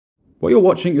What you're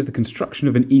watching is the construction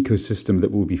of an ecosystem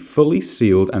that will be fully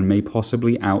sealed and may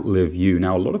possibly outlive you.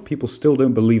 Now, a lot of people still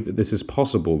don't believe that this is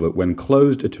possible, that when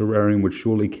closed, a terrarium would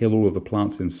surely kill all of the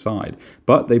plants inside.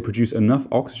 But they produce enough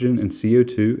oxygen and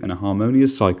CO2 in a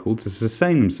harmonious cycle to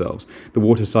sustain themselves. The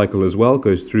water cycle as well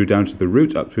goes through down to the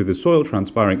root, up through the soil,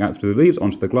 transpiring out through the leaves,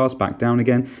 onto the glass, back down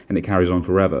again, and it carries on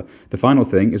forever. The final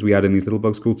thing is we add in these little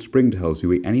bugs called springtails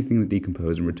who eat anything that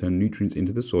decomposes and return nutrients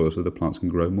into the soil so the plants can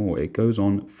grow more. It goes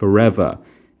on forever.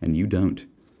 And you don't.